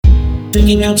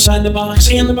Thinking outside the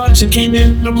box, and the box it came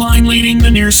in. The blind leading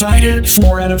the nearsighted.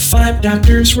 4 out of 5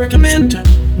 doctors recommend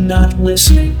not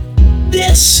listening.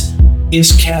 This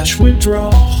is Cash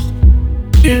Withdrawal.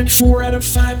 And 4 out of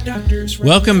 5 doctors recommend.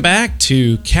 Welcome back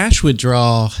to Cash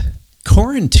Withdrawal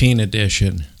Quarantine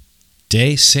Edition,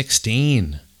 Day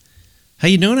 16. How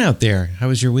you doing out there? How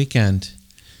was your weekend?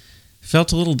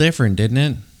 Felt a little different, didn't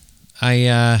it?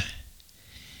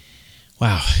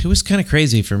 Wow, it was kind of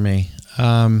crazy for me.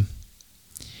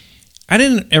 I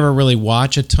didn't ever really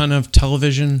watch a ton of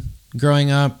television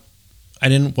growing up.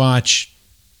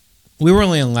 We were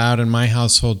only allowed in my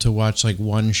household to watch like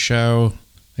one show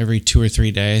every 2 or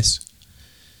 3 days.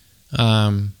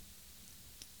 But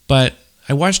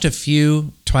I watched a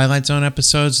few Twilight Zone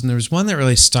episodes, and there was one that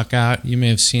really stuck out. You may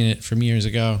have seen it from years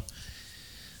ago.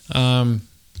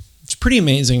 It's pretty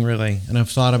amazing, really, and I've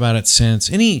thought about it since.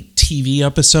 Any TV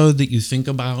episode that you think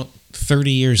about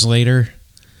 30 years later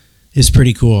is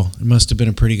pretty cool. It must have been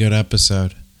a pretty good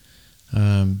episode.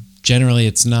 Generally,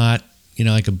 it's not,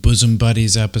 like a Bosom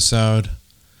Buddies episode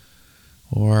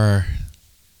or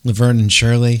Laverne and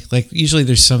Shirley. Like, usually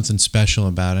there's something special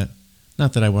about it.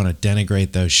 Not that I want to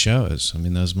denigrate those shows. I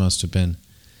mean, those must have been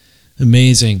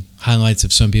amazing highlights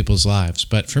of some people's lives.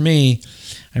 But for me,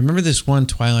 I remember this one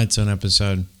Twilight Zone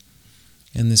episode,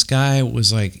 and this guy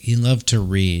was like, he loved to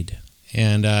read.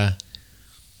 And I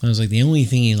was like, the only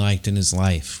thing he liked in his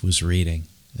life was reading.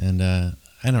 And I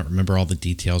don't remember all the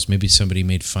details. Maybe somebody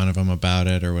made fun of him about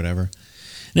it or whatever.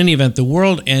 In any event, the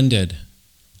world ended,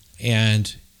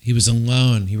 and he was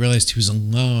alone. He realized he was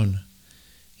alone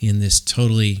in this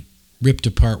totally ripped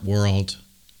apart world.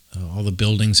 All the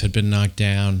buildings had been knocked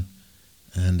down,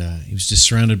 and he was just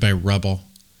surrounded by rubble.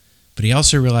 But he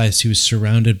also realized he was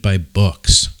surrounded by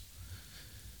books.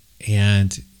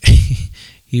 And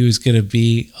he was going to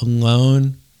be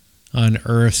alone on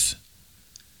Earth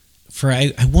for, I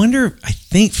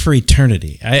think for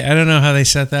eternity. I don't know how they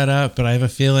set that up, but I have a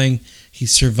feeling he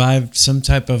survived some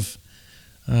type of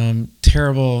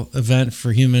terrible event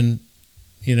for human,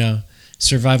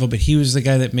 survival. But he was the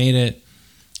guy that made it.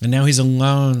 And now he's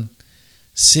alone,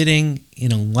 sitting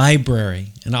in a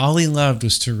library. And all he loved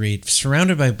was to read,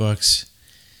 surrounded by books.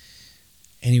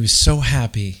 And he was so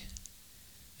happy.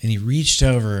 And he reached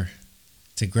over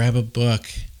to grab a book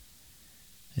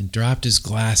and dropped his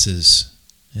glasses,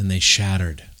 and they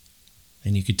shattered.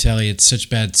 And you could tell he had such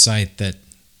bad sight that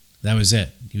was it.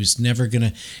 He was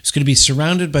going to be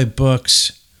surrounded by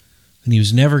books, and he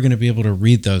was never going to be able to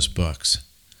read those books.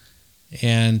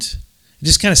 And it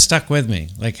just kind of stuck with me,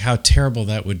 like how terrible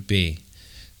that would be,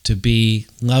 to be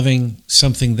loving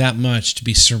something that much, to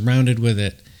be surrounded with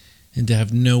it, and to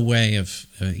have no way of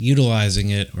utilizing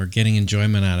it or getting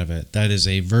enjoyment out of it. That is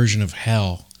a version of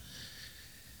hell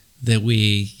that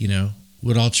we,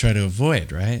 would all try to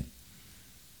avoid, right?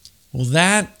 Well,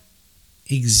 that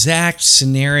exact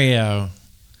scenario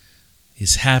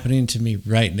is happening to me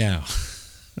right now.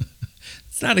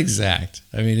 It's not exact.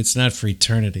 I mean, it's not for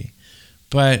eternity.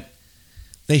 But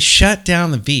they shut down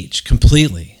the beach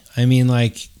completely. I mean,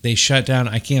 like, they shut down.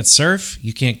 I can't surf.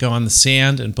 You can't go on the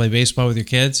sand and play baseball with your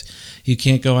kids. You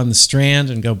can't go on the strand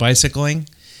and go bicycling.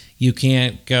 You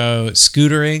can't go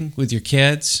scootering with your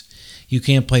kids. You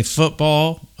can't play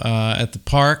football at the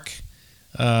park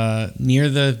near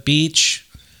the beach,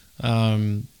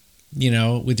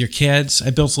 with your kids. I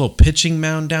built a little pitching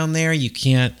mound down there. You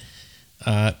can't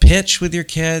pitch with your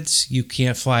kids. You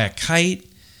can't fly a kite.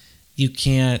 You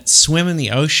can't swim in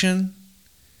the ocean.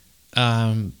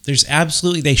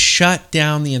 They shut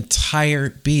down the entire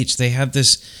beach. They have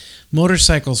this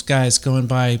motorcycles guys going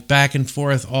by back and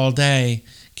forth all day,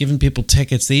 giving people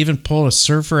tickets. They even pulled a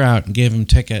surfer out and gave him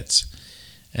tickets.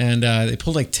 And they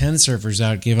pulled like 10 surfers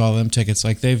out, gave all them tickets.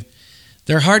 Like they're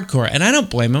hardcore. And I don't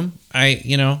blame them.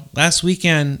 Last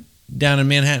weekend down in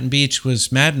Manhattan Beach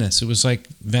was madness. It was like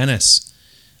Venice.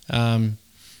 There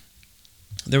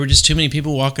were just too many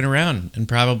people walking around and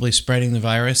probably spreading the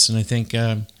virus. And I think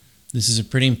this is a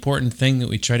pretty important thing that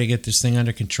we try to get this thing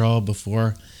under control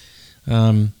before,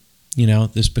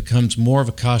 this becomes more of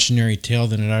a cautionary tale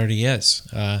than it already is.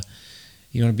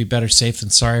 You want to be better safe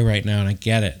than sorry right now, and I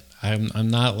get it. I'm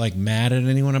not like mad at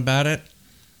anyone about it,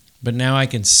 but now I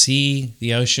can see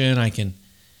the ocean. I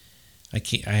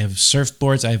have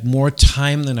surfboards. I have more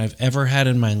time than I've ever had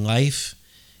in my life,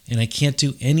 and I can't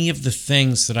do any of the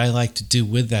things that I like to do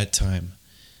with that time.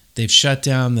 They've shut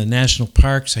down the national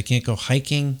parks. I can't go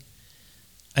hiking.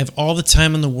 I have all the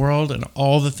time in the world and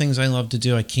all the things I love to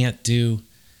do I can't do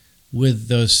with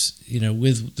those,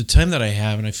 with the time that I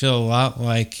have. And I feel a lot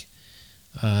like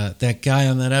that guy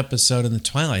on that episode in the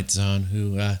Twilight Zone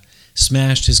who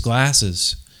smashed his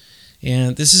glasses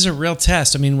And this is a real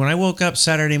test. I mean, when I woke up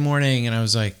Saturday morning and I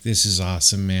was like, this is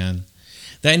awesome, man.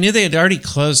 I knew they had already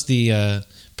closed the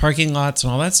parking lots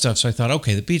and all that stuff. So I thought,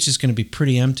 okay, the beach is going to be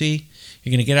pretty empty.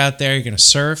 You're going to get out there. You're going to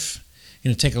surf. You're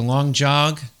going to take a long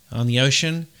jog on the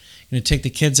ocean. You're going to take the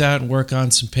kids out and work on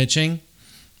some pitching.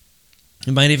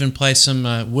 You might even play some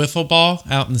wiffle ball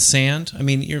out in the sand. I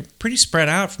mean, you're pretty spread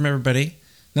out from everybody.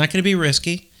 Not going to be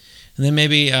risky. And then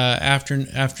maybe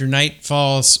after night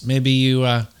falls, maybe you,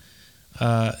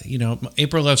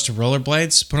 April loves to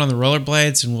rollerblades. Put on the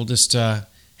rollerblades and we'll just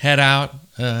head out,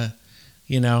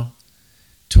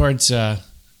 towards,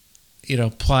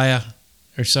 Playa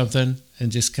or something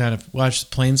and just kind of watch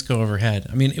the planes go overhead.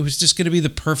 I mean, it was just going to be the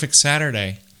perfect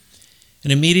Saturday.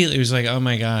 And immediately it was like, oh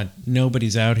my God,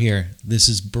 nobody's out here. This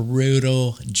is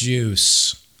brutal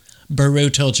juice.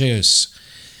 Brutal juice.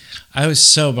 I was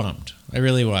so bummed. I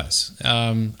really was.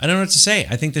 I don't know what to say.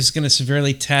 I think this is going to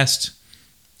severely test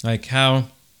like how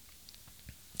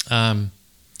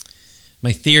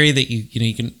my theory that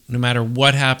you can, no matter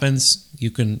what happens,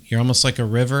 you're almost like a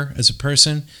river as a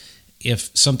person.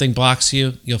 If something blocks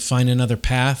you, you'll find another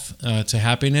path to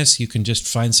happiness. You can just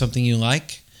find something you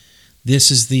like.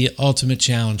 This is the ultimate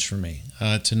challenge for me,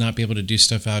 to not be able to do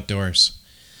stuff outdoors.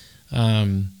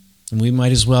 And we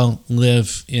might as well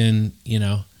live in,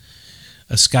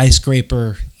 a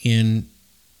skyscraper in,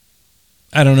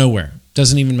 I don't know where.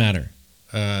 Doesn't even matter.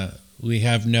 We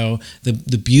have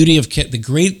the beauty of, the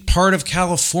great part of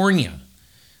California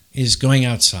is going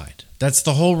outside. That's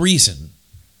the whole reason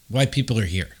why people are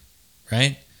here,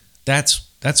 right? That's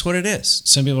what it is.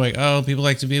 Some people are like, oh, people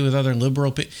like to be with other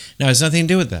liberal people. No, it has nothing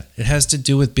to do with that. It has to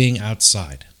do with being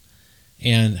outside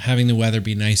and having the weather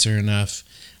be nicer enough.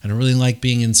 I don't really like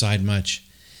being inside much.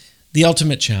 The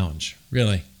ultimate challenge,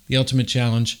 really. The ultimate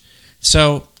challenge.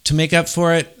 So to make up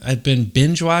for it, I've been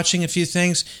binge watching a few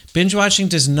things. Binge watching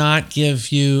does not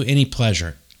give you any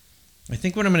pleasure. I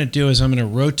think what I'm going to do is I'm going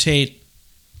to rotate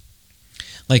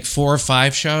like 4 or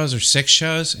 5 shows or 6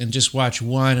 shows and just watch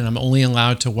one, and I'm only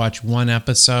allowed to watch one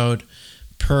episode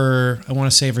per, I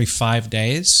want to say every 5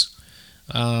 days.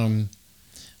 My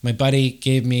buddy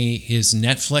gave me his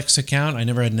Netflix account. I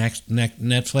never had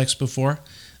Netflix before.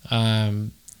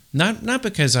 Not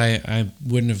because I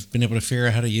wouldn't have been able to figure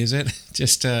out how to use it.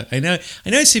 Just I know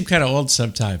I seem kind of old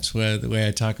sometimes with the way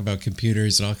I talk about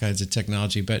computers and all kinds of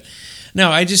technology, but no,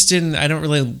 I don't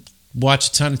really watch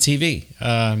a ton of TV.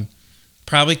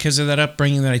 Probably because of that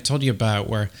upbringing that I told you about,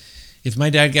 where if my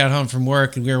dad got home from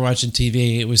work and we were watching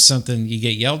TV, it was something you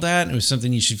get yelled at, and it was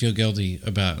something you should feel guilty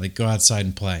about, like go outside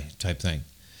and play type thing.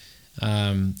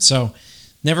 So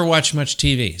never watched much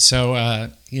TV. So, I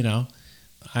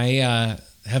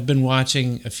have been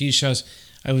watching a few shows.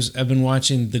 I've been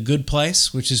watching The Good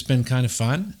Place, which has been kind of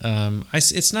fun.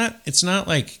 It's not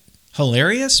like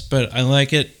hilarious, but I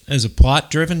like it as a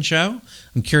plot-driven show.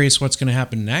 I'm curious what's going to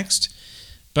happen next.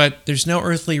 But there's no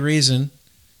earthly reason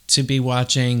to be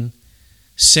watching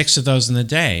 6 of those in a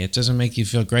day. It doesn't make you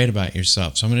feel great about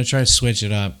yourself. So I'm going to try to switch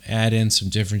it up, add in some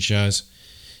different shows.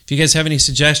 If you guys have any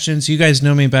suggestions, you guys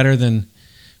know me better than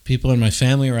people in my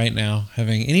family right now.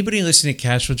 Anybody listening to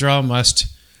Cash Withdrawal must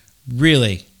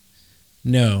really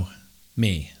know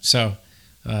me. So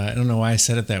I don't know why I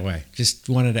said it that way. Just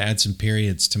wanted to add some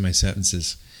periods to my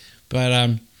sentences. But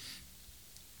if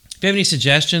you have any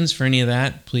suggestions for any of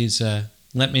that, please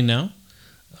let me know.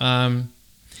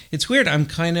 It's weird. I'm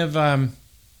kind of...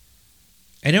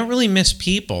 I don't really miss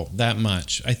people that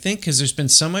much. I think because there's been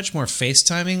so much more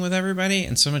FaceTiming with everybody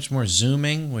and so much more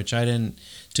Zooming, which I didn't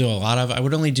do a lot of. I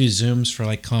would only do Zooms for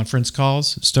like conference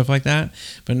calls, stuff like that.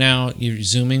 But now you're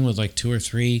Zooming with like 2 or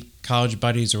 3 college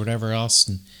buddies or whatever else.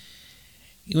 And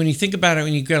when you think about it,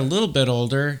 when you get a little bit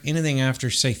older, anything after,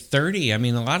 say, 30, I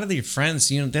mean, a lot of your friends,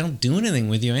 they don't do anything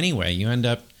with you anyway. You end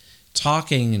up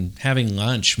talking and having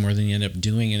lunch more than you end up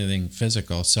doing anything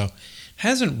physical. So it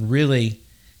hasn't really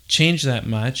changed that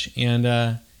much. And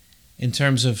in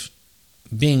terms of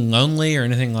being lonely or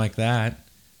anything like that,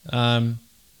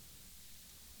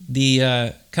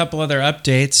 the couple other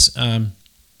updates,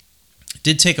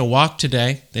 did take a walk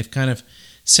today. They've kind of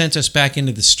sent us back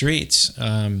into the streets.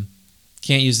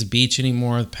 Can't use the beach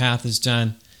anymore. The path is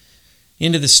done.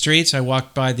 Into the streets, I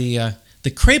walked by the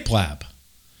Crepe Lab.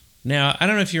 Now, I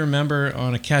don't know if you remember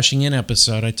on a Cashing In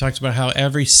episode, I talked about how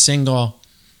every single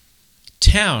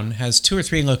town has 2 or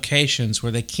 3 locations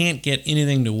where they can't get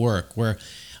anything to work, where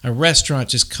a restaurant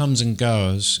just comes and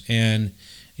goes and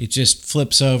it just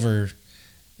flips over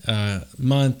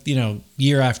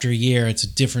year after year. It's a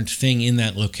different thing in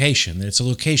that location. It's a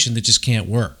location that just can't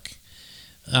work.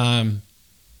 And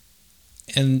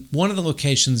one of the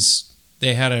locations,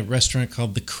 they had a restaurant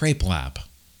called the Crepe Lab.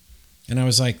 And I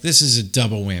was like, this is a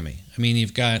double whammy. I mean,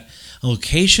 you've got a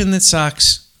location that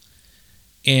sucks,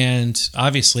 and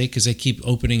obviously, because they keep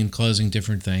opening and closing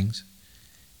different things,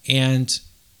 and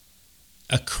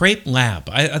a crepe lab.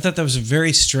 I thought that was a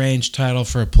very strange title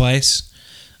for a place.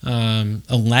 A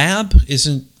lab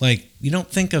isn't like, you don't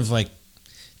think of like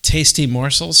tasty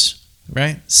morsels,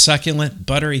 right? Succulent,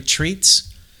 buttery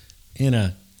treats in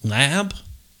a lab.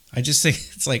 I just think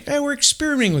it's like, hey, we're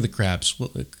experimenting with the crabs.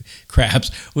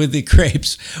 With the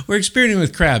crepes. We're experimenting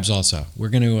with crabs also. We're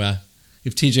going to,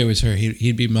 if TJ was here,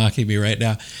 he'd be mocking me right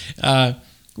now.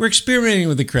 We're experimenting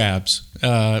with the crabs.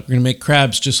 We're going to make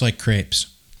crabs just like crepes.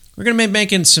 We're going to be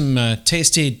making some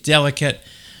tasty, delicate,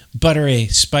 buttery,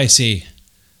 spicy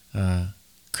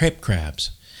crepe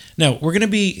crabs. No, we're going to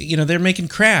be, they're making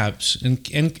crabs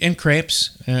and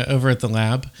crepes over at the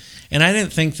lab. And I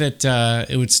didn't think that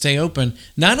it would stay open.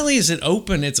 Not only is it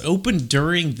open, it's open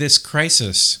during this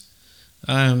crisis.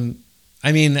 I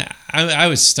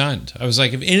was stunned. I was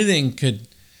like, if anything could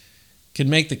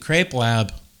make the crepe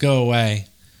lab go away,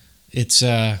 it's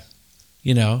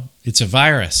it's a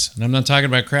virus. And I'm not talking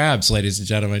about crabs, ladies and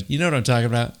gentlemen. You know what I'm talking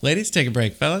about. Ladies, take a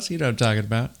break. Fellas, you know what I'm talking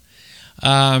about.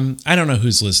 I don't know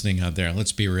who's listening out there.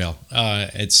 Let's be real.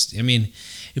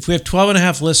 If we have 12 and a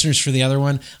half listeners for the other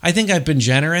one, I think I've been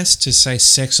generous to say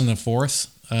 6 and the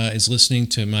fourth is listening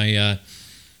to my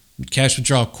cash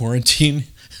withdrawal quarantine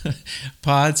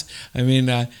pods.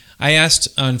 I asked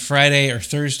on Friday or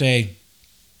Thursday,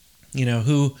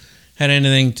 who had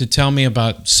anything to tell me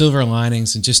about silver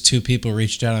linings, and just 2 people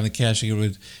reached out on the Cash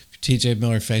with TJ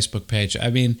Miller Facebook page.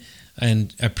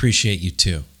 And I appreciate you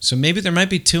too. So maybe there might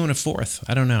be 2 and a fourth.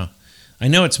 I don't know. I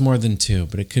know it's more than 2,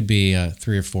 but it could be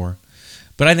 3 or 4.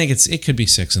 But I think it could be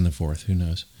 6 and the fourth. Who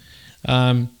knows?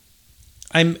 I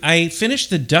finished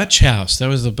The Dutch House. That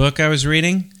was the book I was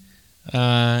reading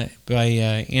by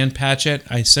Ann Patchett.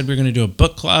 I said we were going to do a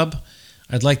book club.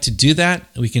 I'd like to do that.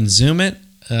 We can Zoom it.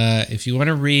 If you want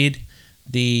to read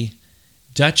The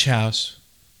Dutch House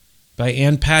by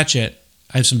Ann Patchett,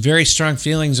 I have some very strong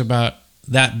feelings about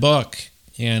that book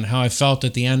and how I felt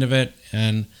at the end of it,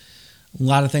 and a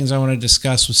lot of things I want to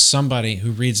discuss with somebody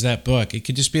who reads that book. It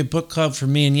could just be a book club for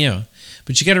me and you,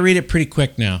 but you got to read it pretty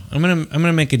quick now. I'm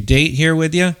gonna make a date here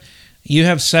with you. You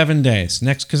have 7 days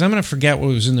next, because I'm gonna forget what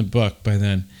was in the book by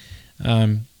then.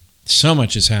 So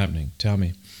much is happening. Tell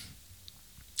me.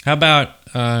 How about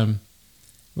we're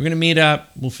gonna meet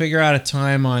up? We'll figure out a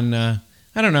time on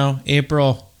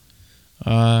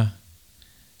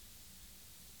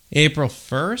April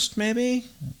 1st, maybe?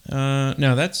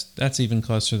 No, that's even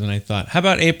closer than I thought. How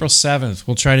about April 7th?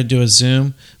 We'll try to do a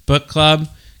Zoom book club,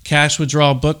 cash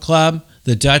withdrawal book club,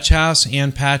 The Dutch House,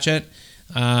 Ann Patchett.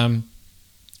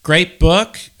 Great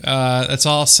book. That's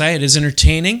all I'll say. It is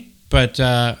entertaining, but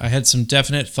I had some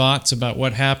definite thoughts about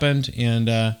what happened, and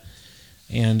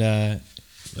I'd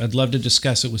love to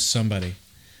discuss it with somebody.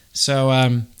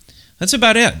 So that's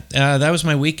about it. That was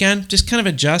my weekend. Just kind of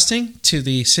adjusting to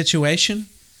the situation.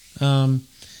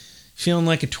 Feeling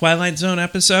like a Twilight Zone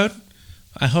episode.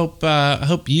 I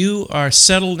hope you are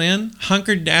settled in,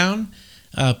 hunkered down,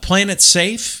 playing it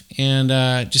safe, and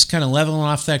just kind of leveling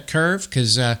off that curve,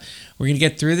 because we're going to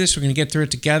get through this. We're going to get through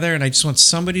it together, and I just want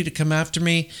somebody to come after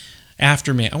me.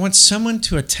 I want someone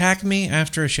to attack me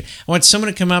after a show. I want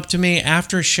someone to come up to me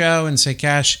after a show and say,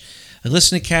 Cash, I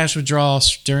listened to Cash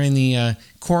Withdrawals during the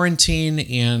quarantine,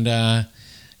 and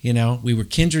we were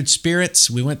kindred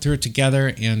spirits. We went through it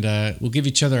together, and we'll give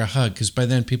each other a hug, because by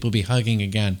then people will be hugging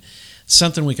again.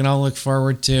 Something we can all look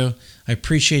forward to. I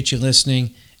appreciate you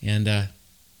listening, and the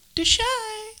show.